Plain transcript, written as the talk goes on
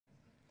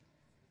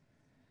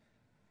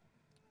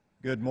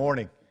Good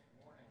morning.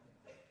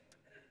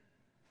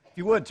 If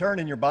you would, turn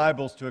in your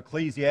Bibles to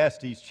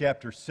Ecclesiastes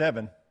chapter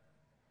 7.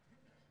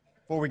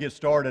 Before we get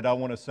started, I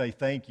want to say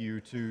thank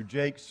you to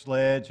Jake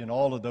Sledge and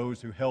all of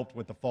those who helped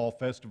with the Fall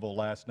Festival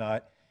last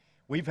night.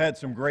 We've had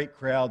some great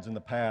crowds in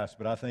the past,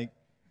 but I think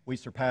we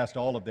surpassed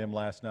all of them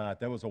last night.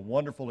 That was a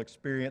wonderful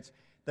experience.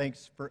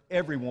 Thanks for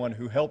everyone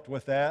who helped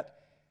with that.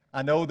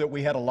 I know that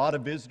we had a lot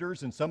of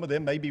visitors, and some of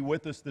them may be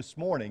with us this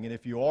morning. And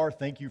if you are,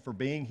 thank you for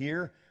being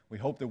here. We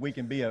hope that we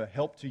can be a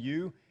help to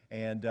you,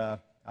 and I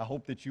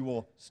hope that you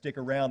will stick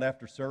around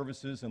after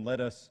services and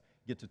let us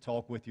get to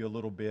talk with you a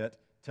little bit,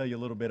 tell you a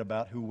little bit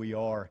about who we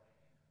are.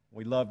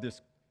 We love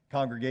this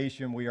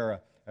congregation. We are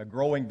a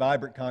growing,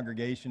 vibrant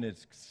congregation.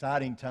 It's an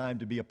exciting time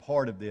to be a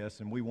part of this,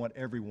 and we want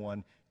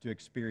everyone to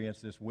experience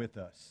this with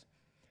us.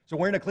 So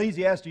we're in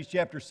Ecclesiastes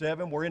chapter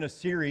 7. We're in a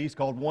series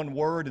called One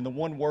Word, and the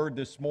one word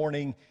this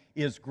morning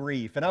is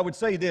grief. And I would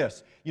say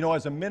this,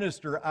 as a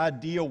minister, I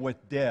deal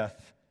with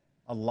death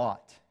a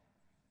lot.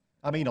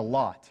 I mean a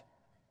lot.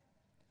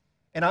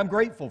 And I'm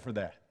grateful for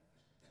that.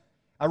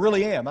 I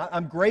really am.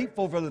 I'm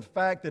grateful for the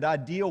fact that I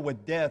deal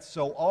with death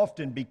so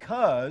often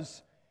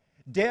because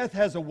death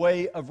has a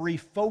way of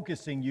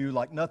refocusing you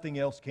like nothing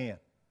else can.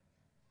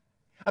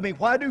 I mean,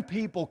 why do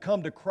people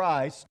come to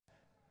Christ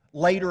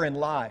later in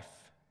life?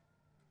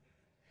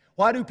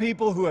 Why do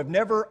people who have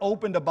never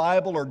opened a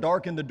Bible or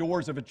darkened the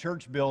doors of a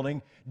church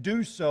building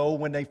do so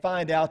when they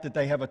find out that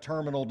they have a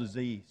terminal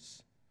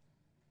disease?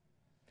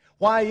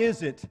 Why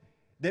is it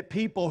that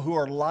people who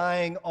are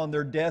lying on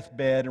their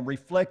deathbed and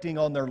reflecting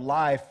on their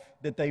life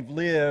that they've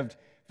lived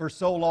for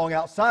so long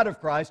outside of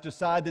Christ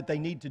decide that they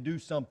need to do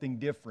something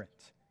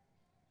different?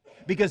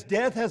 Because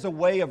death has a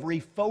way of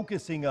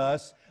refocusing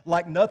us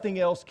like nothing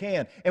else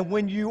can. And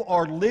when you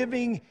are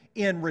living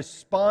in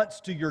response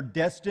to your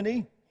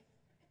destiny,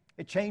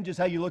 it changes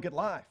how you look at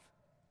life.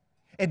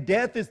 And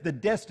death is the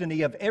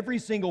destiny of every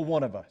single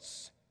one of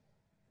us.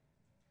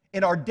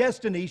 And our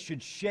destiny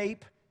should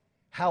shape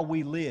how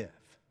we live.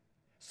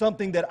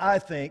 Something that I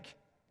think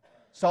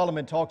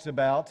Solomon talks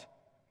about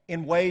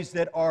in ways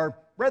that are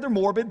rather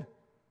morbid,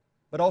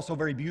 but also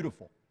very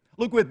beautiful.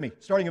 Look with me,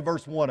 starting in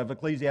verse 1 of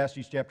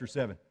Ecclesiastes chapter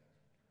 7.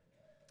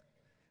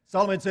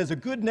 Solomon says, "A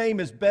good name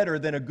is better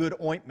than a good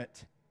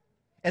ointment,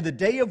 and the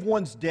day of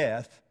one's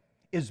death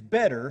is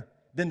better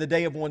than the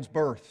day of one's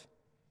birth.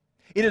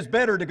 It is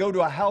better to go to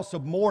a house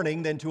of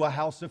mourning than to a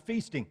house of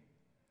feasting,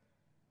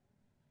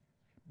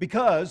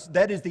 because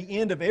that is the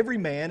end of every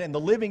man, and the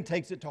living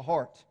takes it to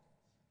heart.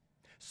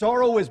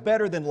 Sorrow is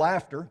better than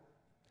laughter,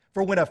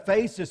 for when a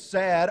face is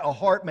sad, a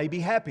heart may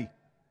be happy.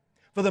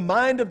 For the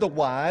mind of the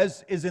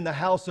wise is in the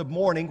house of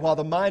mourning, while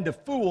the mind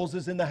of fools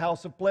is in the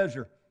house of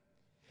pleasure.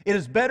 It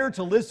is better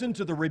to listen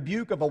to the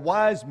rebuke of a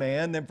wise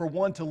man than for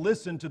one to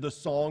listen to the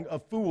song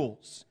of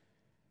fools.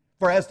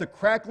 For as the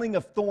crackling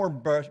of thorn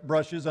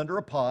brushes under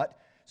a pot,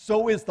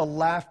 so is the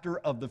laughter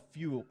of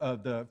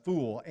the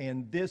fool,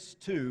 and this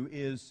too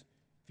is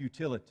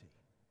futility."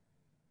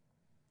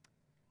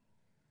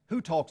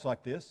 Who talks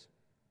like this?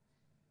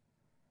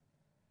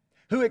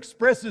 Who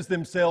expresses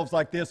themselves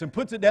like this and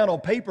puts it down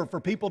on paper for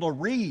people to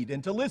read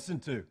and to listen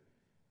to?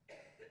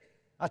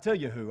 I tell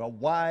you who, a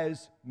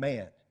wise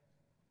man.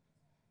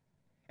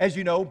 As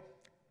you know,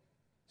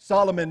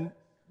 Solomon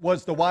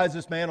was the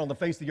wisest man on the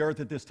face of the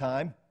earth at this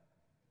time.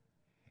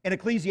 And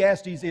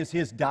Ecclesiastes is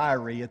his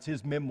diary, it's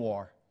his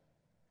memoir.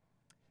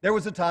 There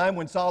was a time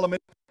when Solomon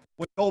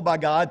was told by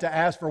God to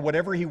ask for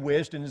whatever he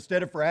wished, and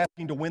instead of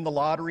asking to win the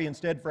lottery,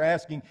 instead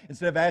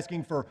of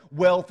asking for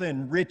wealth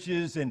and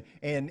riches and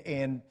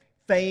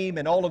fame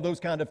and all of those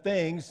kind of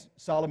things,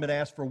 Solomon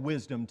asked for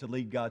wisdom to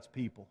lead God's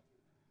people,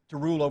 to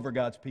rule over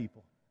God's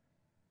people.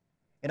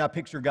 And I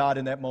picture God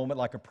in that moment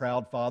like a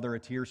proud father, a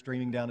tear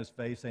streaming down his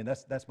face, saying,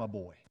 that's my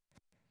boy.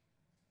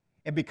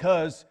 And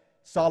because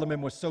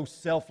Solomon was so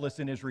selfless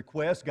in his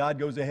request, God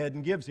goes ahead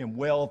and gives him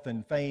wealth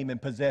and fame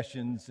and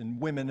possessions and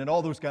women and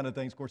all those kind of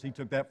things. Of course, he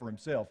took that for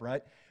himself,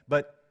 right?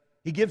 But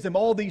he gives him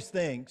all these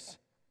things.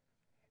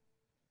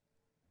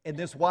 And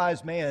this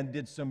wise man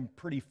did some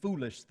pretty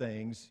foolish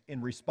things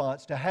in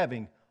response to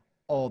having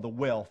all the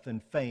wealth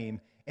and fame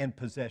and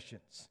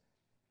possessions.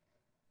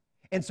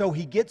 And so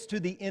he gets to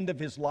the end of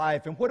his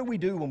life. And what do we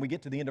do when we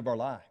get to the end of our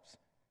lives?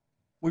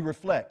 We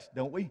reflect,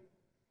 don't we?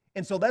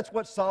 And so that's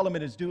what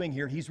Solomon is doing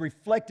here. He's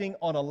reflecting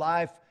on a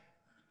life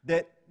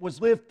that was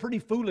lived pretty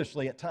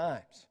foolishly at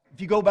times. If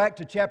you go back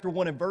to chapter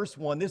 1 and verse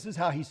 1, this is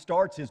how he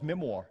starts his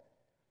memoir.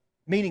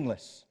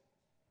 Meaningless,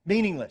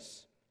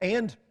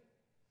 and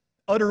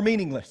utter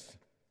meaningless.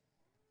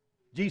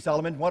 Gee,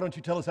 Solomon, why don't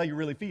you tell us how you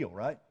really feel,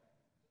 right?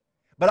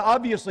 But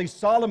obviously,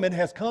 Solomon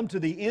has come to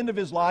the end of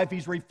his life.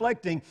 He's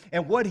reflecting,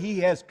 and what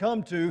he has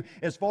come to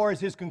as far as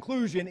his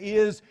conclusion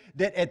is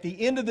that at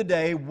the end of the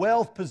day,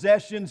 wealth,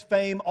 possessions,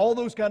 fame, all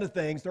those kind of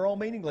things, they're all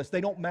meaningless.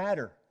 They don't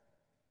matter.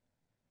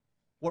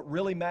 What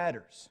really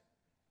matters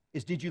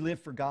is, did you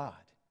live for God?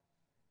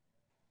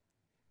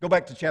 Go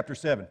back to chapter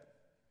 7.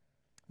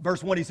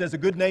 Verse 1, he says, "A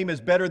good name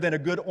is better than a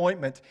good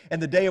ointment,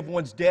 and the day of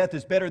one's death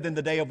is better than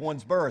the day of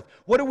one's birth."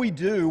 What do we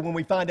do when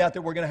we find out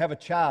that we're going to have a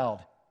child?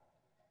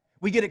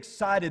 We get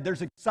excited.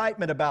 There's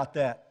excitement about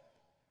that.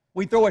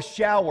 We throw a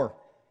shower,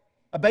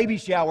 a baby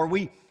shower.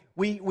 We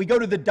go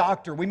to the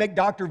doctor. We make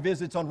doctor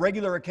visits on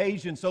regular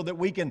occasions so that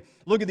we can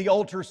look at the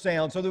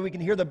ultrasound, so that we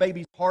can hear the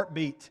baby's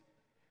heartbeat.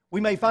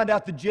 We may find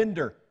out the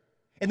gender.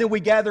 And then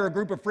we gather a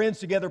group of friends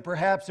together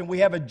perhaps, and we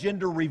have a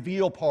gender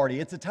reveal party.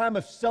 It's a time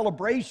of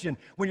celebration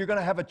when you're going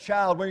to have a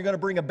child, when you're going to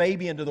bring a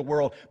baby into the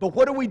world. But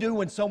what do we do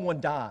when someone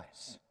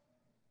dies?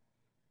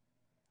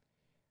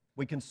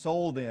 We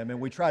console them and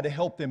we try to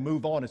help them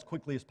move on as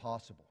quickly as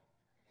possible.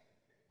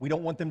 We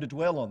don't want them to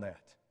dwell on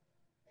that.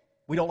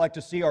 We don't like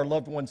to see our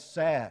loved ones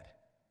sad.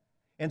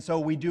 And so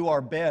we do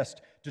our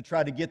best to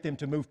try to get them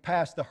to move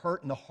past the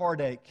hurt and the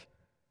heartache.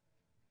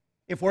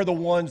 If we're the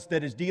ones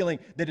that is dealing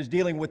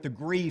with the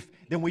grief,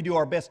 then we do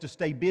our best to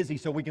stay busy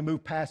so we can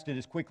move past it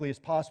as quickly as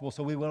possible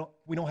so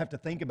we don't have to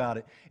think about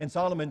it. And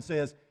Solomon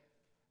says,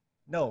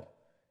 no,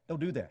 don't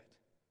do that.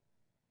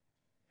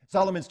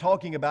 Solomon's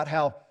talking about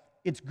how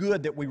it's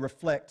good that we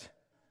reflect.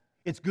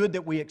 It's good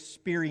that we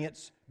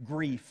experience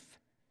grief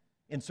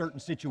in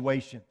certain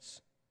situations.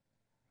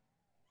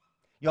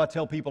 You know, I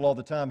tell people all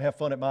the time, have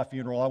fun at my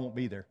funeral, I won't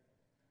be there.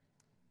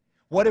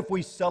 What if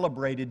we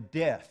celebrated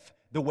death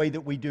the way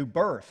that we do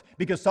birth?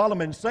 Because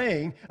Solomon's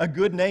saying a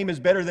good name is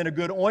better than a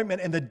good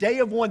ointment, and the day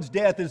of one's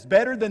death is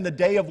better than the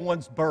day of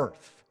one's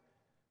birth.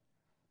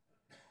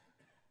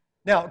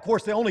 Now, of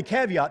course, the only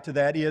caveat to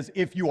that is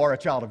if you are a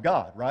child of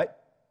God, right?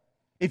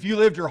 If you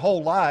lived your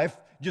whole life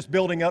just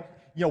building up,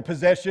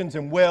 possessions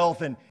and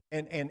wealth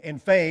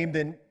and fame,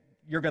 then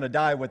you're going to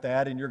die with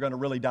that, and you're going to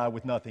really die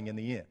with nothing in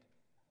the end.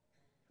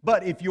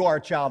 But if you are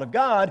a child of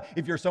God,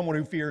 if you're someone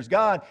who fears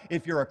God,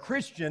 if you're a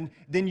Christian,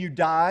 then you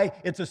die.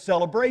 It's a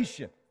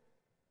celebration.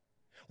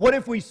 What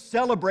if we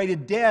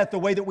celebrated death the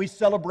way that we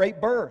celebrate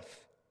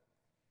birth?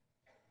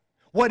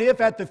 What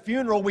if at the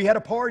funeral we had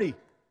a party?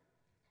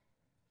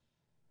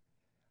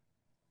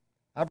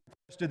 I've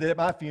requested that at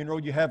my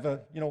funeral you have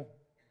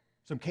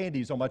some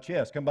candies on my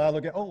chest. Come by and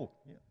look at,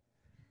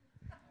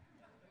 yeah.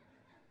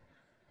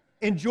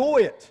 Enjoy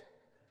it.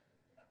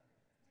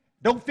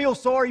 Don't feel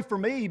sorry for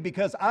me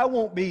because I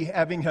won't be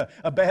having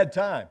a bad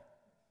time.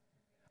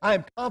 I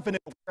am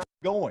confident where I'm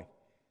going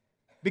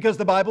because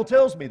the Bible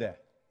tells me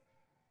that.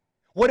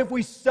 What if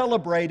we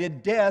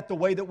celebrated death the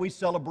way that we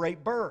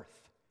celebrate birth?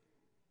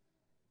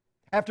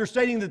 After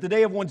stating that the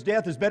day of one's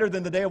death is better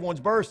than the day of one's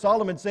birth,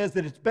 Solomon says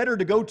that it's better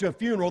to go to a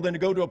funeral than to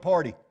go to a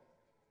party.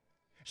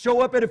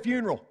 Show up at a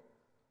funeral.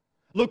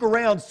 Look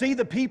around, see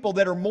the people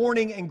that are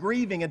mourning and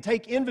grieving, and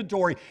take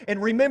inventory,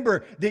 and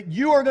remember that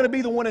you are going to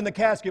be the one in the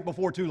casket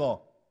before too long.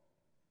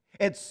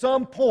 At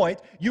some point,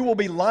 you will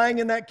be lying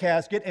in that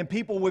casket, and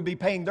people will be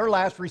paying their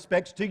last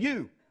respects to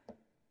you.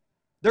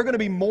 They're going to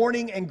be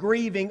mourning and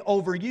grieving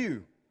over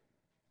you.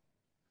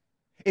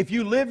 If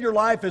you live your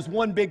life as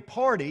one big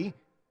party,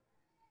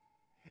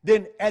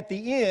 then at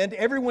the end,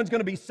 everyone's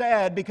going to be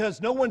sad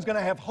because no one's going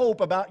to have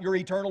hope about your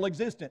eternal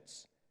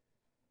existence.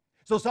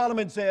 So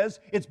Solomon says,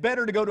 it's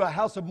better to go to a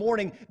house of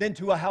mourning than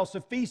to a house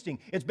of feasting.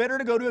 It's better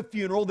to go to a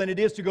funeral than it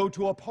is to go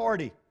to a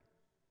party.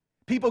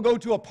 People go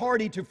to a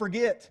party to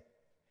forget.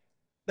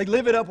 They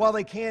live it up while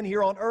they can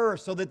here on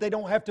earth so that they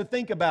don't have to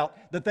think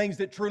about the things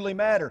that truly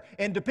matter.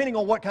 And depending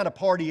on what kind of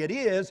party it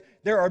is,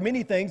 there are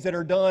many things that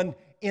are done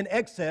in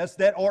excess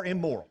that are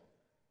immoral.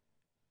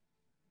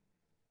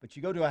 But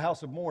you go to a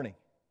house of mourning.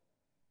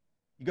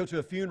 You go to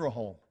a funeral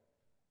home.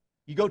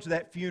 You go to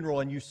that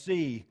funeral and you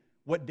see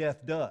what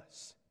death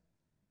does.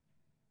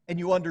 And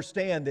you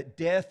understand that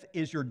death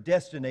is your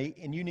destiny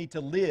and you need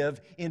to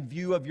live in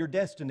view of your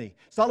destiny.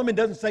 Solomon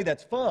doesn't say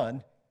that's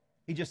fun.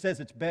 He just says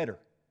it's better.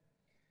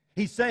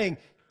 He's saying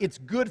it's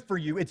good for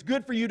you. It's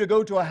good for you to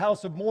go to a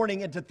house of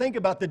mourning and to think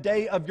about the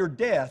day of your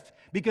death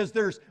because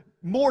there's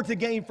more to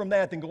gain from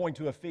that than going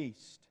to a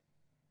feast.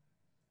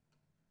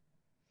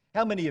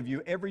 How many of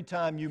you, every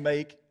time you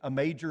make a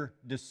major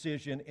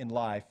decision in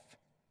life,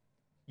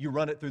 you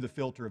run it through the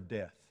filter of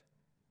death?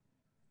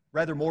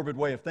 Rather morbid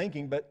way of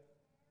thinking, but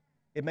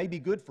it may be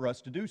good for us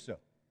to do so.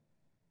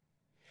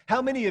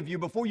 How many of you,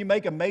 before you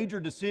make a major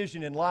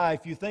decision in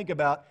life, you think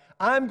about,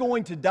 I'm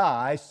going to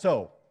die,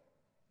 so.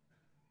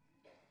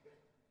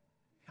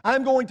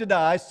 I'm going to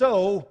die,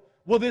 so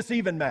will this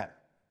even matter?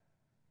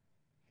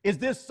 Is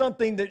this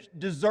something that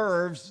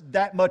deserves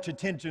that much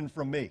attention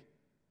from me?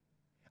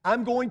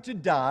 I'm going to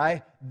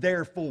die,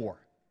 therefore.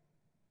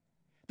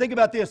 Think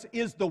about this.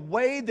 Is the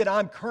way that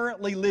I'm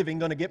currently living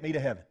going to get me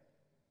to heaven?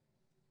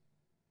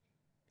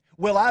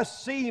 Will I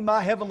see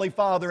my Heavenly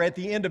Father at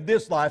the end of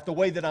this life the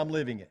way that I'm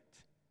living it?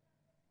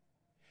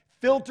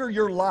 Filter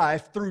your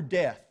life through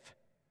death.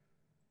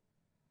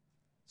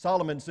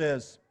 Solomon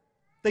says,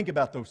 think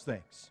about those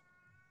things.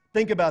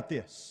 Think about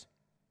this.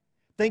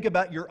 Think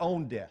about your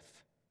own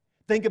death.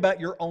 Think about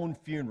your own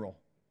funeral.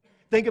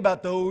 Think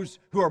about those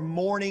who are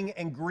mourning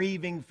and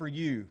grieving for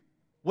you.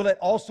 Will it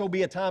also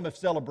be a time of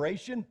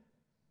celebration?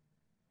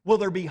 Will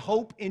there be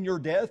hope in your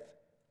death?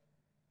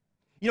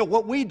 You know,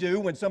 what we do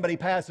when somebody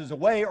passes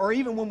away, or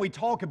even when we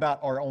talk about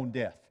our own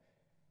death,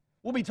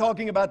 We'll be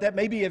talking about that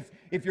maybe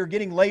if you're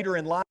getting later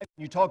in life and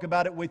you talk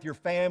about it with your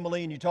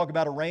family and you talk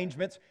about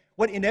arrangements.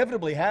 What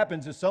inevitably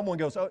happens is someone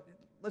goes, oh,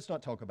 let's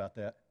not talk about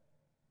that.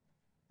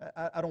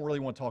 I don't really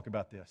want to talk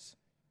about this.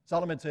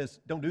 Solomon says,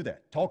 don't do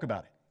that. Talk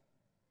about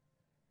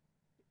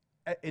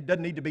it. It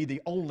doesn't need to be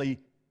the only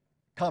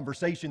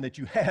conversation that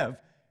you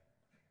have,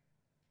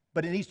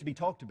 but it needs to be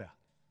talked about.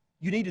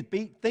 You need to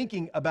be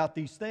thinking about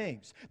these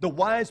things. The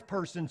wise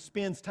person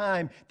spends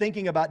time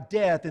thinking about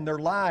death in their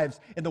lives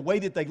and the way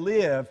that they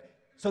live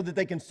so that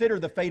they consider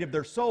the fate of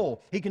their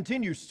soul. He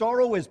continues,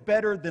 sorrow is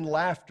better than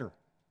laughter.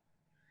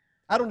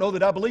 I don't know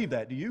that I believe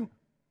that. Do you?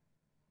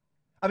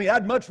 I mean,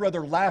 I'd much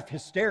rather laugh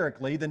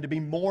hysterically than to be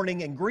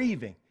mourning and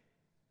grieving.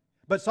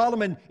 But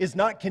Solomon is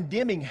not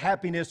condemning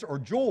happiness or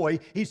joy.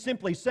 He's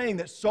simply saying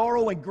that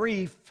sorrow and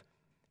grief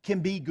can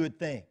be good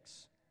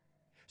things.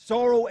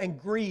 Sorrow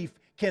and grief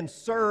can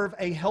serve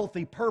a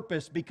healthy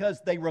purpose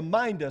because they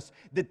remind us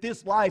that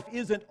this life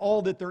isn't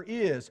all that there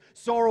is.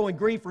 Sorrow and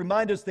grief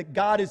remind us that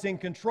God is in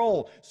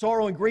control.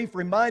 Sorrow and grief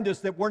remind us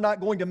that we're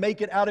not going to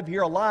make it out of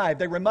here alive.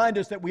 They remind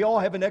us that we all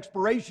have an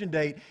expiration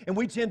date, and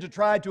we tend to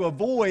try to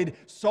avoid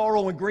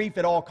sorrow and grief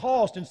at all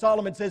costs. And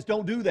Solomon says,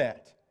 don't do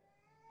that.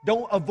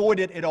 Don't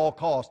avoid it at all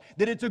costs.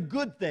 That it's a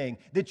good thing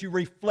that you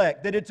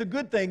reflect. That it's a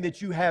good thing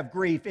that you have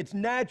grief. It's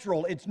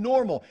natural. It's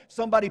normal.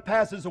 Somebody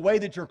passes away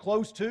that you're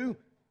close to,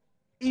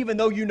 even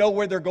though you know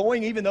where they're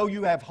going, even though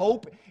you have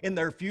hope in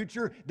their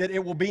future that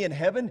it will be in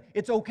heaven,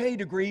 it's okay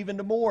to grieve and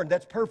to mourn.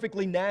 That's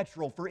perfectly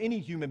natural for any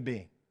human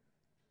being.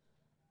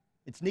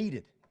 It's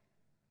needed.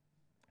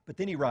 But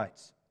then he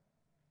writes,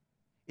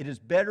 it is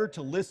better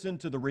to listen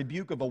to the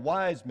rebuke of a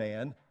wise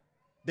man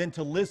than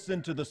to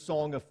listen to the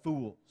song of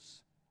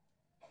fools.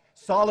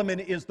 Solomon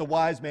is the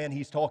wise man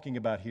he's talking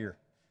about here.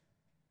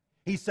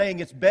 He's saying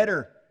it's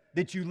better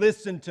that you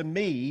listen to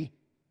me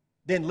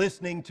than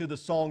listening to the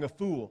song of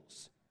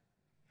fools.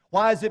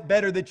 Why is it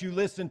better that you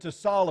listen to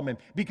Solomon?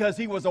 Because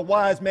he was a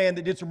wise man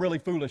that did some really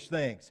foolish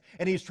things.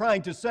 And he's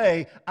trying to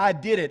say, I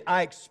did it,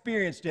 I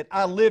experienced it,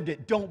 I lived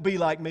it. Don't be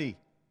like me.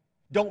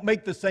 Don't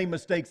make the same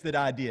mistakes that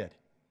I did.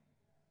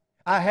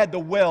 I had the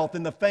wealth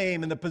and the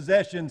fame and the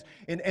possessions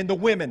and the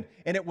women,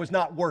 and it was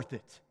not worth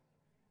it.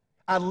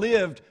 I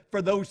lived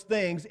for those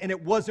things, and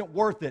it wasn't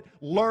worth it.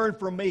 Learn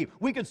from me.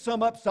 We could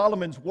sum up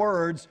Solomon's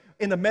words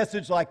in a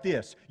message like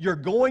this. You're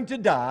going to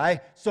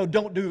die, so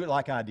don't do it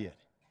like I did.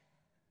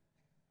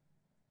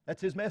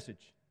 That's his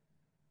message.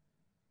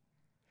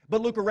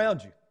 But look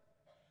around you.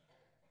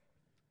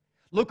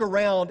 Look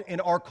around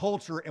in our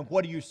culture, and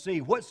what do you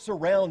see? What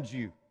surrounds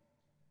you?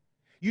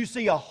 You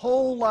see a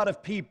whole lot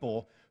of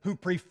people who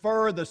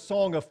prefer the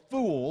song of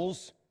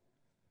fools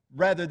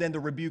rather than the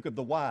rebuke of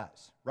the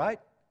wise, right?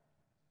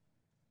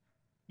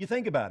 You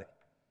think about it.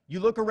 You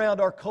look around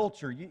our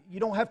culture, you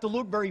don't have to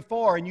look very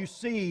far, and you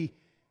see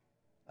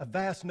a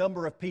vast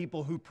number of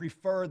people who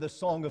prefer the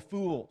song of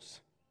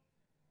fools.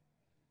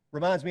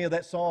 Reminds me of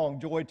that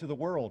song, Joy to the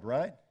World,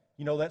 right?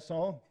 You know that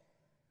song?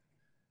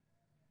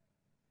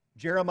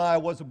 Jeremiah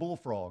was a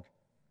bullfrog,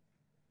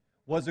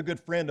 was a good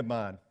friend of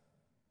mine.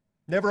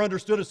 Never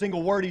understood a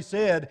single word he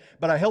said,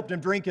 but I helped him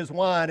drink his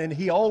wine, and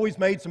he always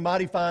made some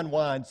mighty fine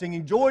wine,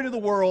 singing, joy to the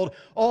world,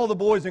 all the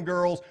boys and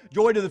girls,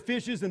 joy to the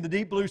fishes in the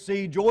deep blue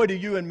sea, joy to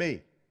you and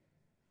me.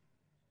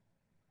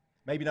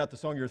 Maybe not the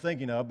song you're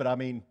thinking of, but I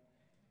mean,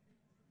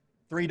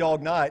 Three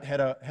Dog Night had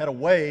a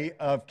way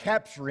of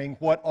capturing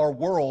what our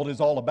world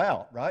is all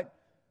about, right?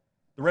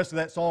 The rest of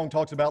that song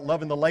talks about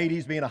loving the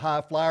ladies, being a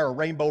high flyer, a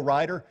rainbow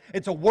rider.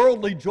 It's a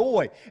worldly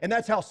joy, and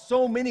that's how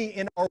so many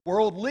in our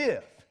world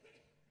live.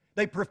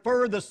 They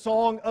prefer the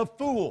song of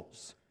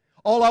fools.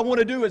 All I want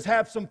to do is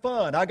have some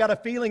fun. I got a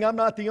feeling I'm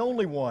not the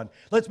only one.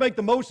 Let's make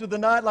the most of the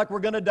night like we're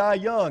going to die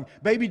young.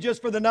 Baby,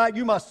 just for the night,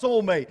 you my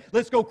soulmate.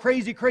 Let's go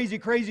crazy, crazy,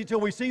 crazy till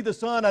we see the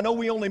sun. I know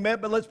we only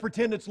met, but let's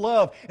pretend it's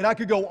love. And I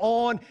could go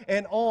on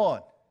and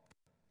on.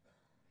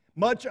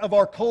 Much of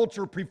our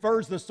culture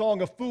prefers the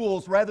song of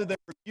fools rather than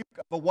the rebuke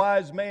of a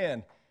wise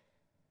man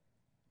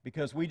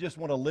because we just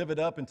want to live it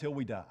up until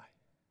we die.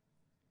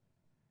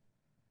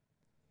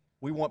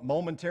 We want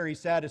momentary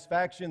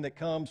satisfaction that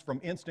comes from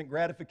instant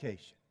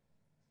gratification.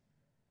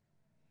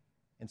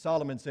 And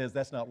Solomon says,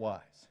 that's not wise.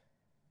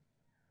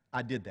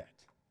 I did that.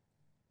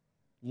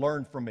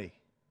 Learn from me.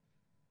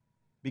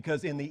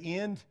 Because in the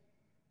end,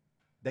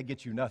 that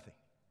gets you nothing.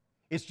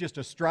 It's just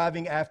a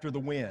striving after the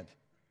wind.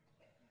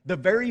 The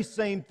very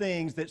same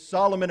things that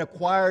Solomon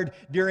acquired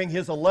during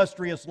his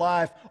illustrious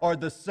life are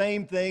the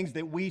same things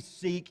that we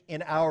seek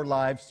in our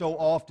lives so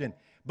often.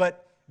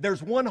 But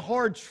there's one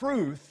hard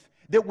truth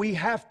that we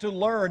have to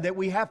learn, that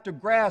we have to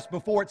grasp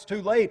before it's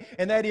too late,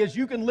 and that is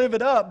you can live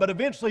it up, but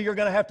eventually you're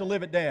going to have to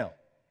live it down.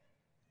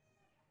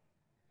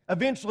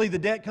 Eventually the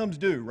debt comes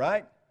due,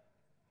 right?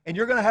 And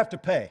you're going to have to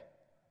pay.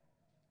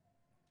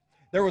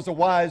 There was a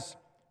wise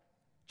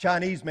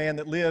Chinese man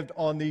that lived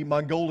on the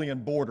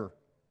Mongolian border,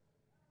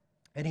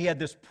 and he had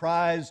this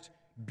prized,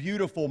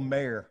 beautiful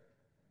mare.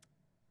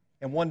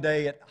 And one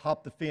day it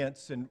hopped the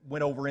fence and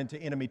went over into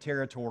enemy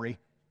territory.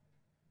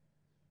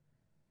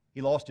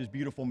 He lost his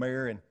beautiful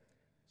mare, and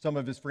Some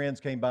of his friends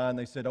came by and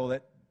they said, "Oh,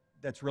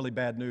 that's really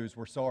bad news.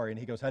 We're sorry." And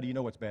he goes, "How do you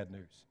know it's bad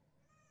news?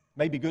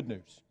 Maybe good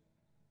news."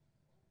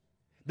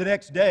 The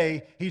next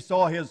day, he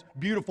saw his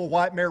beautiful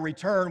white mare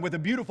return with a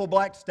beautiful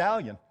black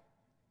stallion.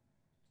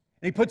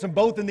 And he puts them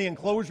both in the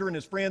enclosure, and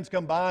his friends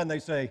come by and they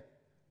say,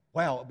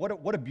 "Wow,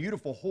 what a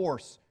beautiful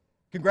horse.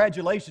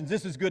 Congratulations,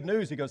 this is good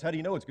news." He goes, "How do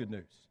you know it's good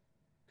news?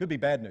 Could be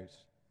bad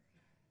news."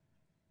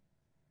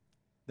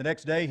 The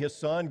next day, his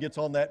son gets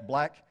on that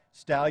black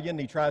stallion.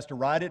 He tries to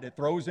ride it. It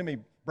throws him. He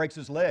breaks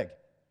his leg.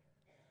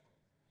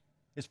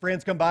 His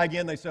friends come by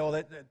again. They say,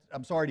 "Oh,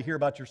 I'm sorry to hear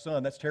about your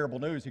son. That's terrible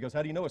news." He goes,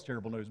 "How do you know it's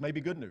terrible news? Maybe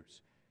good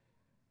news."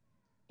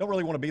 Don't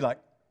really want to be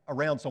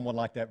around someone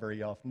like that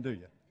very often, do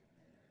you?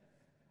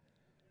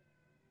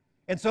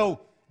 And so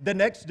the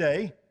next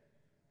day,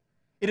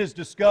 it is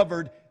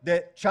discovered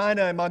that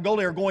China and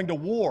Mongolia are going to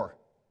war.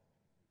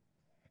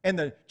 And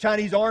the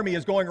Chinese army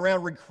is going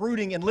around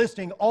recruiting,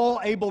 enlisting all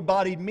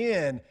able-bodied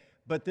men.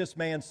 But this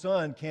man's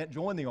son can't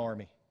join the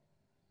army.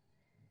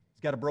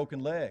 He's got a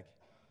broken leg.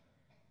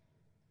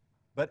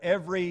 But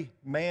every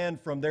man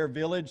from their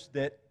village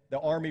that the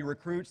army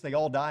recruits, they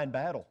all die in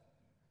battle.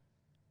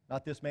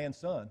 Not this man's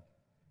son,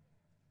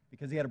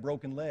 because he had a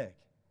broken leg.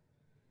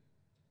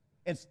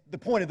 And the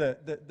point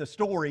of the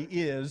story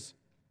is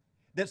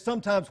that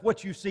sometimes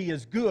what you see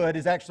as good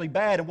is actually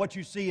bad, and what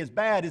you see as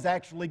bad is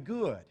actually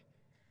good.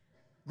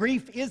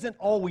 Grief isn't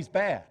always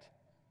bad.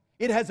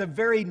 It has a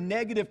very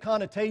negative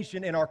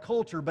connotation in our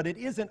culture, but it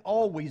isn't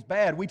always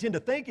bad. We tend to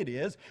think it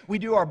is. We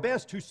do our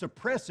best to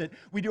suppress it.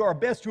 We do our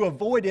best to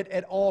avoid it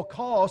at all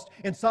costs.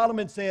 And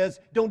Solomon says,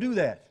 don't do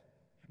that.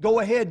 Go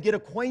ahead, get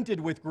acquainted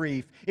with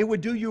grief. It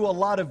would do you a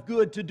lot of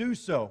good to do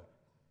so.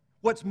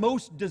 What's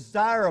most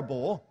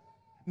desirable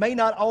may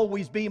not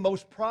always be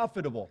most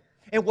profitable.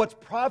 And what's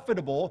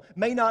profitable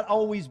may not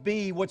always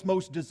be what's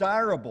most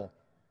desirable.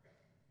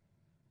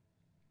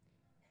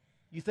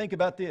 You think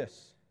about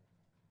this.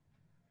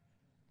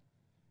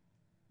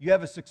 You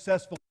have a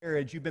successful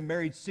marriage. You've been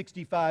married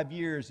 65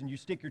 years, and you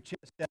stick your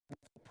chest out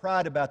with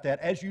pride about that,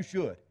 as you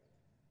should.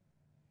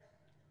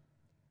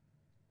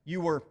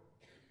 You were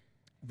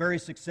very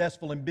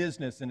successful in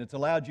business, and it's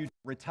allowed you to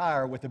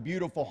retire with a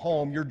beautiful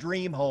home, your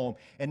dream home.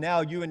 And now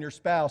you and your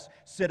spouse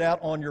sit out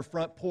on your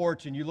front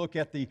porch, and you look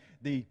at the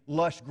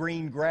lush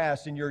green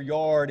grass in your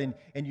yard,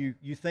 and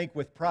you think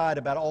with pride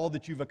about all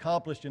that you've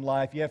accomplished in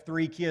life. You have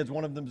 3 kids.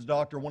 One of them's a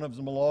doctor, one of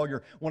them's a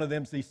lawyer, one of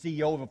them's the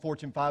CEO of a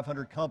Fortune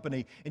 500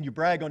 company. And you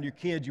brag on your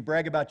kids. You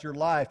brag about your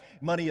life.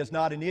 Money is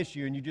not an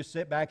issue, and you just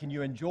sit back and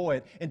you enjoy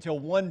it until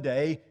one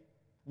day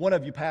one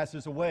of you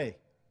passes away.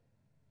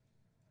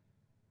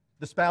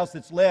 The spouse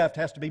that's left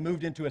has to be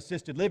moved into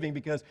assisted living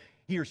because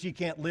he or she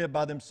can't live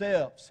by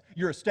themselves.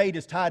 Your estate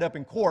is tied up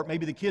in court.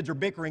 Maybe the kids are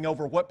bickering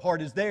over what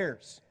part is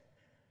theirs.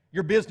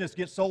 Your business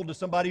gets sold to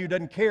somebody who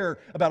doesn't care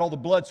about all the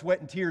blood, sweat,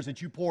 and tears that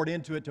you poured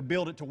into it to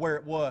build it to where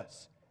it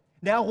was.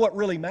 Now what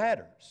really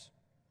matters?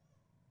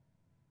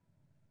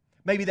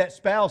 Maybe that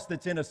spouse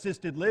that's in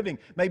assisted living,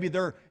 maybe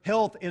their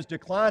health is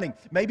declining.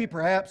 Maybe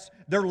perhaps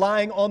they're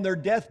lying on their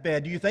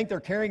deathbed. Do you think they're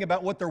caring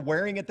about what they're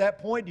wearing at that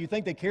point? Do you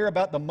think they care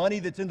about the money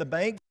that's in the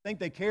bank? Do you think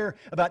they care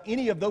about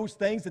any of those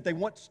things that they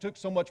once took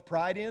so much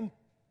pride in?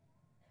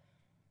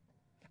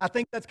 I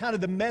think that's kind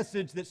of the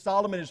message that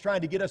Solomon is trying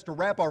to get us to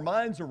wrap our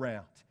minds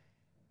around.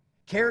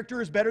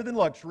 Character is better than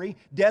luxury.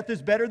 Death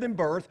is better than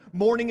birth.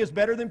 Mourning is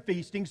better than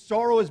feasting.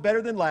 Sorrow is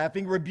better than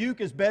laughing.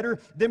 Rebuke is better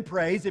than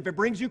praise. If it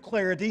brings you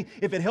clarity,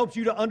 if it helps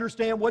you to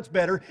understand what's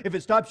better, if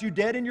it stops you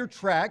dead in your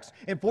tracks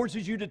and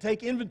forces you to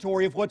take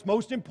inventory of what's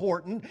most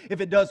important, if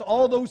it does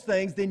all those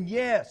things, then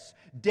yes,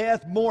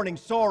 death, mourning,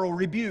 sorrow,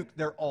 rebuke,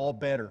 they're all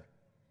better.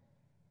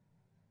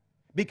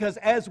 Because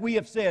as we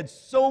have said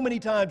so many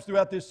times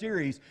throughout this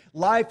series,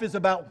 life is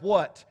about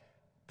what?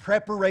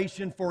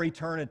 Preparation for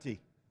eternity.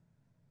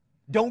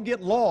 Don't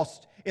get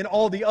lost in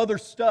all the other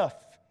stuff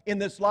in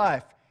this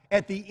life.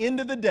 At the end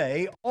of the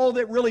day, all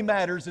that really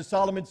matters, as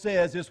Solomon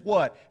says, is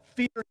what?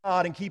 Fear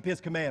God and keep His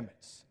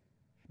commandments.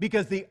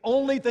 Because the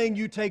only thing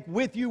you take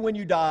with you when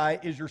you die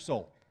is your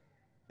soul.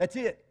 That's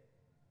it.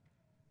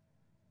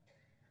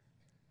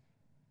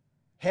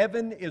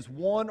 Heaven is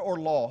won or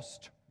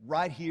lost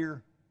right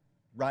here,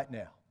 right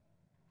now.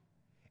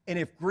 And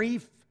if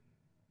grief,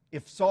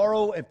 if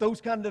sorrow, if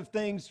those kind of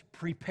things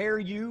prepare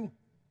you,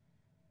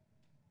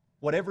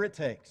 whatever it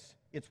takes,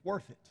 it's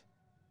worth it.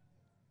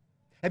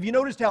 Have you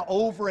noticed how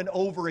over and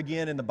over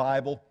again in the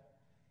Bible,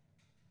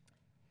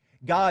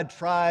 God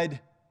tried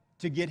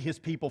to get His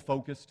people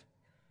focused?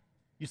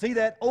 You see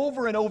that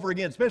over and over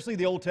again, especially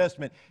the Old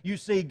Testament. You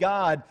see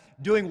God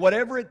doing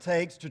whatever it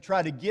takes to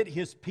try to get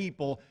His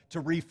people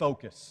to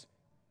refocus.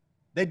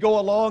 They'd go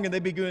along and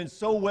they'd be doing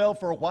so well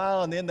for a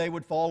while, and then they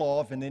would fall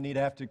off, and then He'd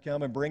have to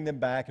come and bring them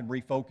back and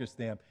refocus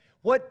them.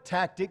 What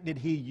tactic did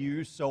He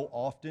use so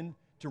often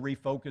to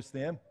refocus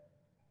them?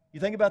 You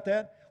think about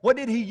that? What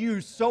did He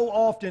use so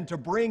often to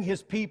bring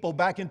His people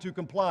back into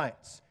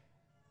compliance?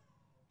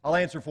 I'll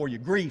answer for you.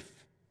 Grief.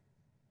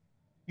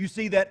 You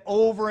see that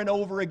over and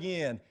over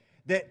again.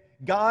 That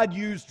God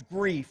used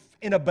grief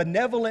in a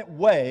benevolent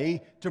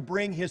way to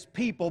bring His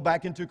people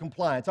back into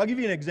compliance. I'll give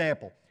you an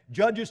example.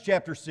 Judges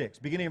chapter 6,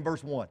 beginning in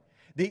verse 1.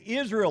 The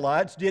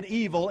Israelites did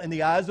evil in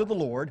the eyes of the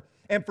Lord,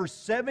 and for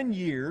 7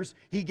 years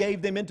He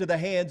gave them into the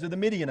hands of the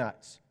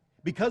Midianites.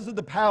 Because of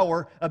the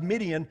power of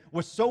Midian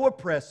was so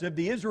oppressive,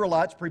 the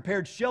Israelites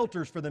prepared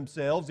shelters for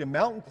themselves in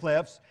mountain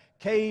clefts,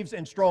 caves,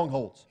 and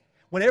strongholds.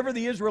 Whenever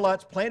the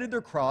Israelites planted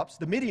their crops,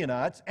 the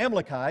Midianites,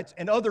 Amalekites,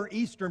 and other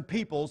eastern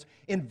peoples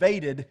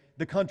invaded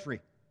the country.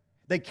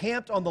 They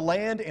camped on the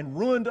land and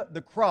ruined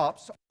the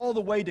crops all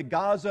the way to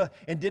Gaza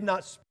and did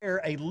not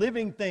spare a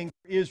living thing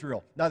for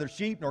Israel, neither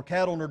sheep nor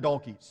cattle nor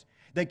donkeys.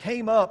 They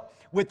came up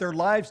with their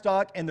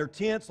livestock and their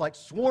tents like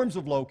swarms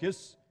of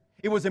locusts.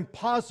 It was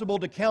impossible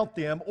to count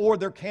them or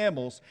their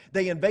camels.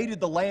 They invaded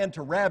the land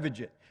to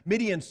ravage it.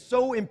 Midian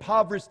so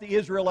impoverished the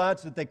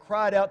Israelites that they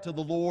cried out to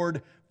the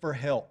Lord for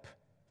help.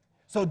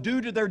 So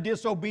due to their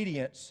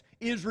disobedience,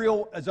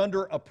 Israel is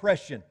under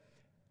oppression.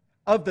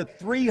 Of the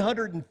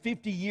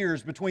 350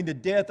 years between the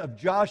death of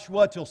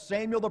Joshua till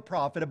Samuel the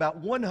prophet, about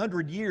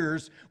 100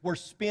 years were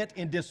spent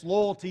in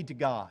disloyalty to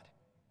God.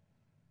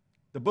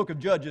 The book of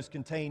Judges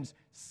contains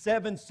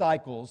 7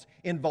 cycles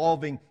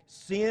involving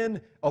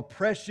sin,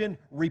 oppression,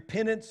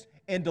 repentance,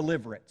 and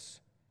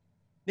deliverance.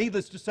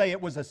 Needless to say,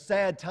 it was a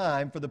sad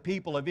time for the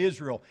people of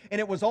Israel, and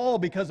it was all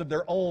because of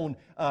their own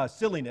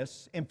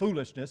silliness and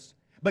foolishness.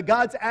 But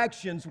God's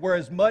actions were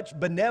as much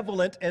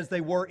benevolent as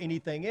they were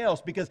anything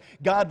else because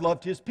God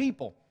loved His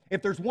people.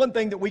 If there's one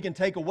thing that we can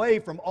take away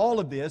from all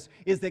of this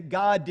is that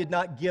God did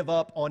not give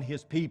up on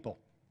His people.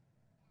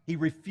 He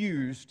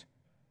refused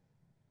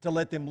to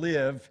let them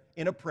live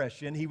in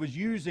oppression. He was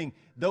using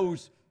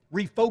those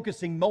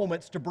refocusing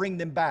moments to bring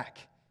them back.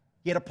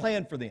 He had a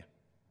plan for them.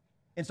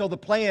 And so the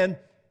plan,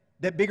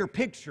 that bigger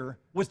picture,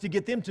 was to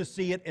get them to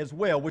see it as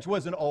well, which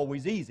wasn't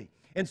always easy.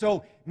 And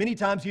so many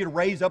times He would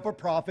raise up a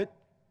prophet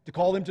to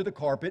call them to the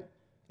carpet.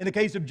 In the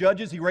case of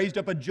Judges, He raised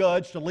up a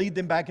judge to lead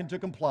them back into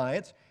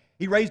compliance.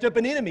 He raised up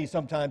an enemy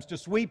sometimes to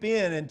sweep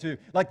in and to,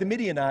 like the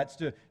Midianites,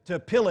 to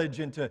pillage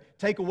and to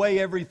take away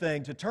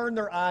everything, to turn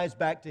their eyes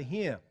back to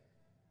Him.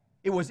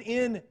 It was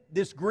in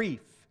this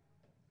grief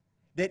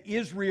that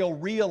Israel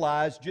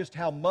realized just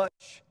how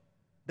much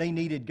they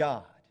needed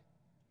God.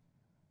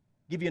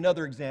 I'll give you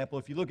another example.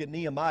 If you look at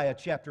Nehemiah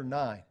chapter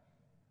 9,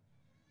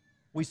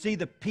 we see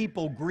the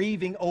people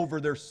grieving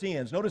over their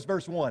sins. Notice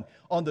verse 1.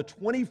 On the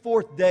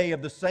 24th day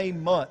of the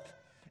same month,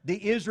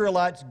 the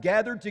Israelites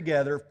gathered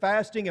together,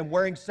 fasting and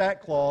wearing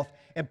sackcloth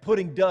and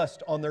putting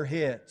dust on their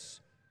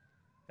heads.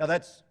 Now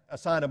that's a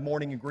sign of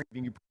mourning and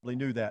grieving. You probably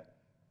knew that.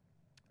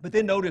 But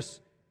then notice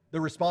the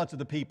response of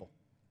the people.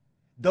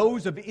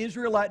 Those of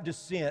Israelite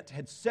descent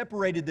had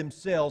separated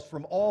themselves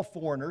from all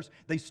foreigners.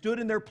 They stood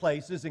in their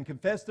places and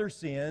confessed their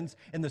sins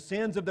and the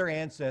sins of their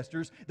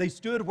ancestors. They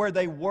stood where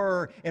they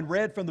were and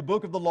read from the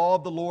book of the law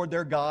of the Lord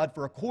their God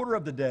for a quarter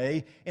of the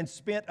day and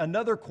spent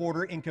another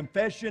quarter in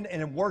confession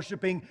and in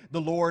worshiping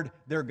the Lord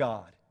their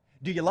God.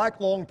 Do you like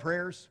long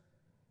prayers?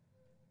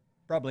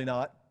 Probably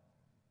not.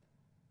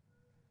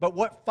 But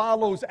what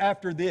follows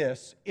after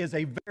this is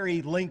a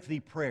very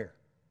lengthy prayer.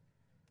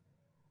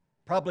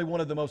 Probably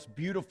one of the most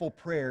beautiful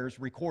prayers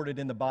recorded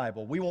in the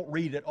Bible. We won't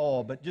read it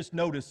all, but just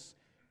notice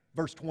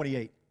verse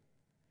 28.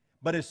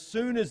 But as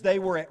soon as they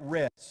were at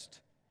rest,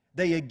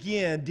 they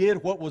again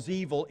did what was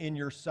evil in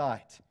your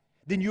sight.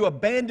 Then you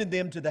abandoned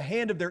them to the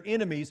hand of their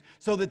enemies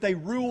so that they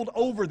ruled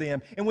over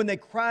them. And when they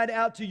cried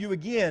out to you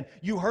again,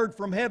 you heard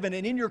from heaven,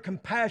 and in your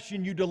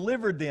compassion you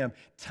delivered them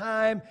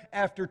time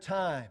after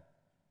time.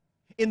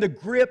 In the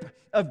grip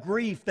of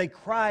grief, they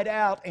cried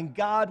out, and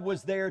God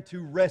was there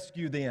to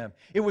rescue them.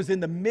 It was in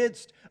the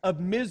midst of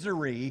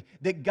misery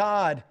that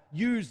God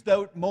used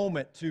that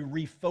moment to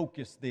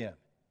refocus them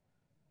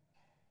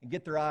and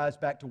get their eyes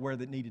back to where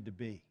they needed to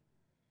be.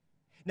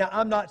 Now,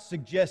 I'm not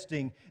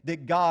suggesting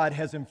that God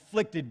has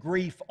inflicted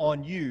grief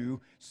on you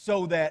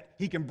so that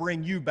He can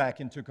bring you back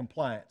into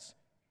compliance.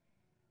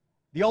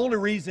 The only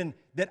reason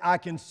that I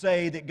can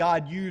say that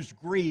God used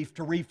grief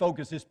to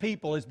refocus His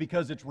people is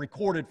because it's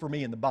recorded for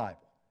me in the Bible.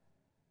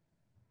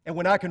 And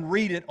when I can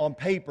read it on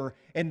paper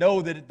and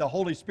know that the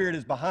Holy Spirit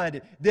is behind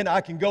it, then I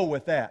can go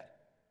with that.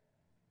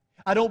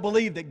 I don't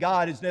believe that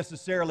God is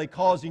necessarily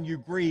causing you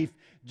grief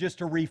just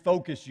to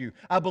refocus you.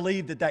 I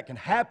believe that that can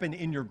happen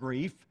in your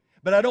grief,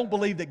 but I don't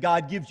believe that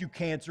God gives you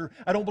cancer.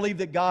 I don't believe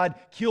that God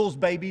kills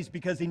babies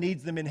because He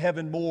needs them in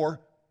heaven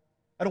more.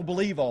 I don't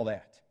believe all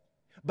that.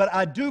 But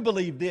I do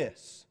believe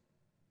this,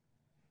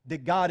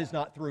 that God is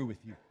not through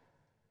with you.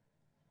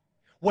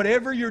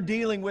 Whatever you're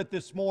dealing with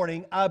this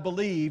morning, I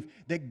believe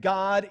that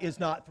God is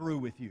not through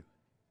with you.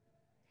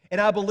 And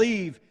I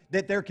believe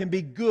that there can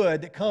be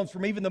good that comes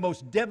from even the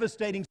most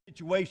devastating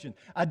situation.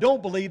 I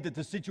don't believe that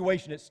the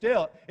situation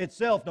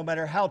itself, no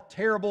matter how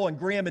terrible and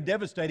grim and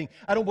devastating,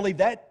 I don't believe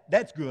that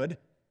that's good.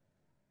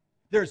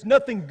 There's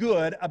nothing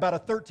good about a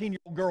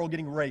 13-year-old girl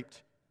getting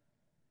raped.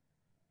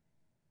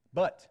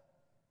 But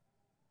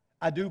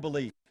I do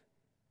believe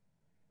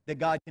that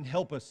God can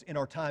help us in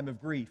our time of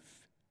grief.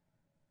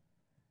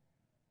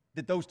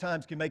 that those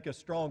times can make us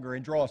stronger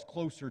and draw us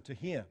closer to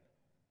Him.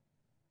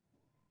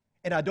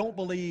 And I don't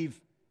believe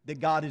that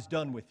God is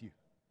done with you.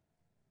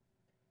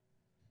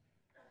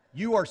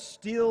 You are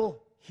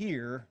still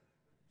here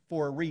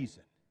for a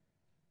reason.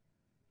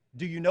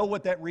 Do you know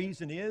what that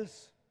reason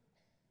is?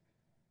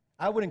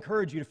 I would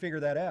encourage you to figure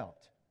that out.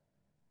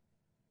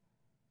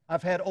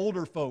 I've had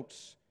older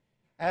folks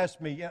ask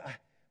me,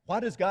 why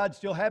does God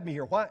still have me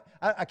here? Why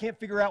I can't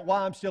figure out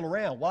why I'm still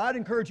around. Well, I'd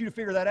encourage you to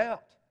figure that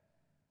out.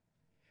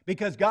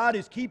 Because God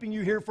is keeping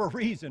you here for a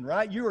reason,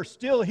 right? You are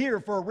still here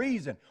for a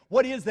reason.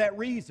 What is that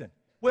reason?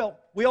 Well,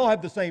 we all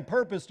have the same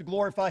purpose, to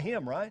glorify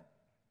Him, right?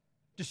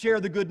 To share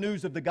the good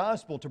news of the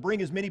gospel, to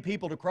bring as many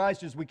people to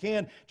Christ as we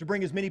can, to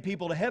bring as many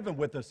people to heaven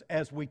with us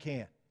as we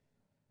can.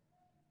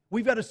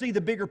 We've got to see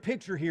the bigger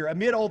picture here.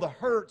 Amid all the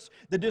hurts,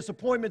 the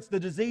disappointments, the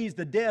disease,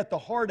 the death, the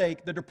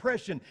heartache, the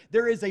depression,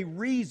 there is a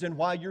reason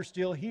why you're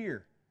still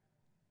here.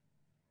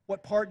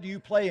 What part do you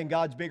play in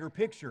God's bigger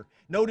picture?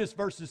 Notice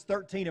verses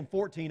 13 and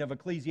 14 of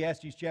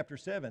Ecclesiastes chapter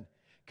 7.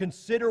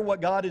 Consider what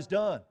God has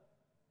done.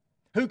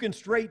 Who can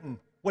straighten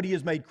what He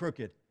has made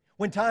crooked?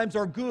 When times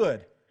are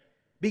good,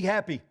 be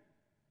happy.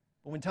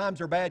 But when times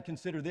are bad,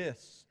 consider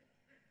this.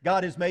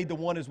 God has made the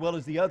one as well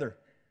as the other.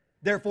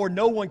 Therefore,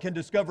 no one can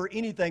discover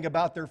anything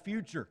about their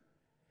future.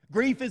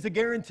 Grief is a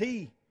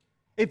guarantee.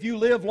 If you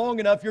live long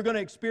enough, you're going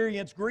to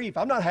experience grief.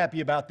 I'm not happy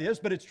about this,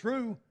 but it's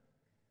true.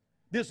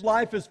 This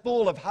life is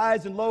full of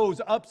highs and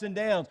lows, ups and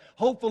downs.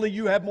 Hopefully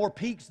you have more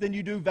peaks than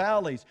you do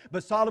valleys.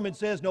 But Solomon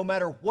says no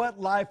matter what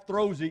life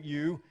throws at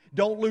you,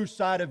 don't lose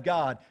sight of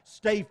God.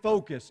 Stay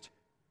focused.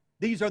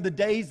 These are the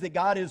days that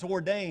God has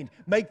ordained.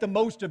 Make the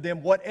most of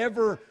them.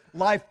 Whatever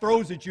life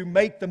throws at you,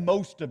 make the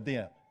most of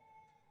them.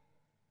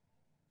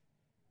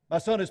 My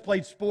son has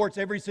played sports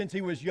ever since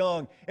he was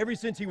young, ever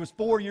since he was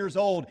 4 years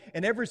old.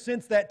 And ever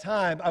since that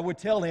time, I would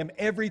tell him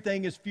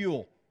everything is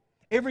fuel.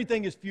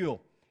 Everything is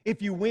fuel.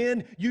 If you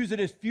win, use it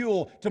as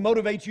fuel to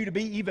motivate you to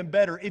be even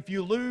better. If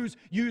you lose,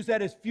 use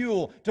that as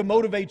fuel to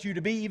motivate you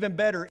to be even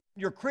better.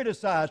 You're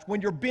criticized, when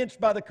you're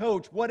benched by the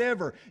coach,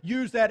 whatever,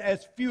 use that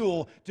as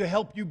fuel to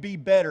help you be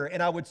better.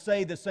 And I would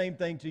say the same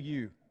thing to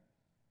you.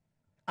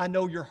 I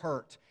know you're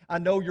hurt. I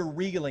know you're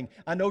reeling.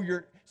 I know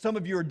some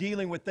of you are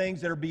dealing with things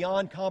that are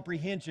beyond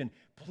comprehension.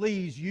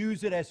 Please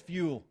use it as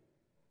fuel.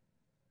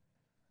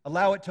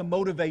 Allow it to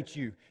motivate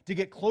you to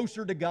get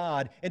closer to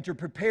God and to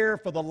prepare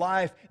for the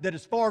life that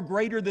is far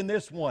greater than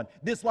this one.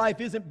 This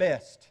life isn't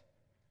best.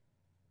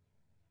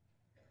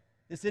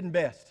 This isn't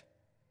best.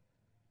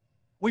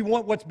 We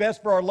want what's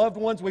best for our loved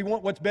ones. We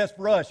want what's best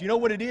for us. You know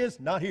what it is?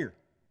 Not here.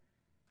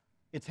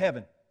 It's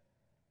heaven.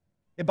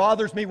 It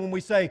bothers me when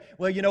we say,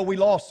 well, you know, we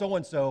lost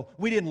so-and-so.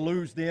 We didn't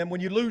lose them.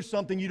 When you lose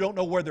something, you don't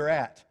know where they're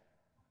at.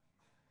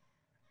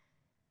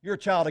 You're a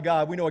child of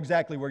God. We know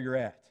exactly where you're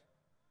at.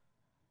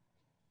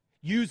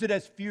 Use it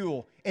as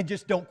fuel and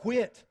just don't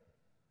quit.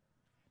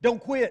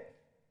 Don't quit.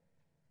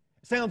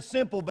 It sounds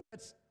simple,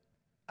 but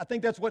I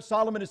think that's what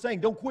Solomon is saying.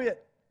 Don't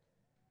quit.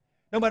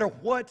 No matter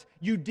what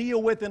you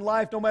deal with in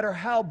life, no matter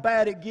how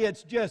bad it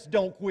gets, just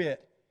don't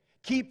quit.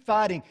 Keep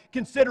fighting.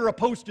 Consider a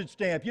postage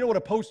stamp. You know what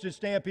a postage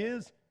stamp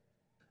is?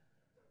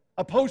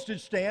 A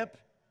postage stamp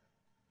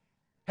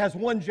has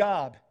one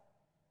job,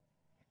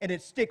 and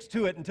it sticks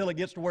to it until it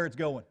gets to where it's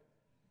going.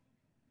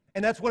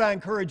 And that's what I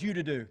encourage you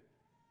to do.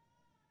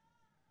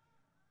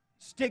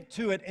 Stick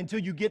to it until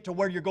you get to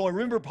where you're going.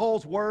 Remember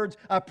Paul's words,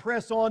 I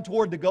press on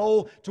toward the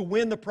goal to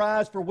win the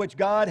prize for which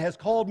God has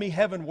called me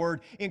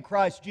heavenward in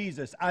Christ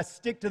Jesus. I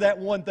stick to that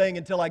one thing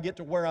until I get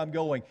to where I'm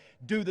going.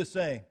 Do the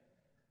same.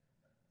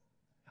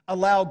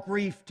 Allow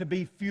grief to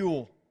be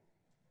fuel.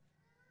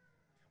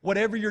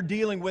 Whatever you're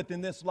dealing with in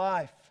this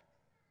life,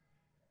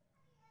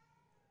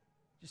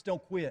 just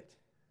don't quit.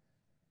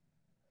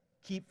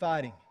 Keep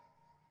fighting.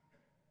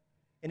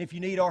 And if you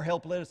need our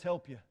help, let us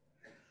help you.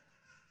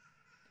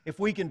 If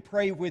we can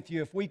pray with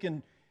you, if we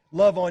can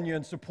love on you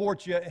and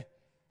support you.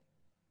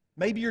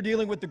 Maybe you're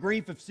dealing with the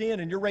grief of sin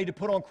and you're ready to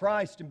put on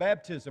Christ in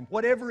baptism.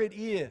 Whatever it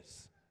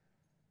is,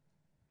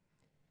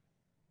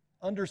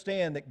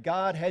 understand that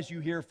God has you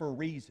here for a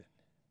reason.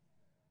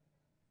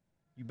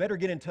 You better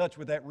get in touch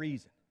with that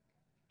reason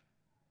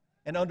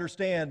and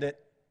understand that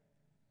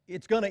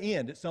it's going to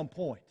end at some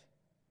point.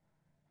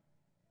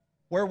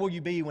 Where will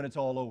you be when it's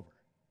all over?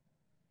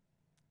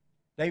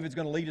 David's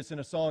going to lead us in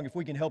a song. If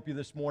we can help you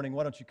this morning,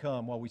 why don't you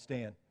come while we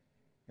stand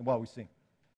and while we sing?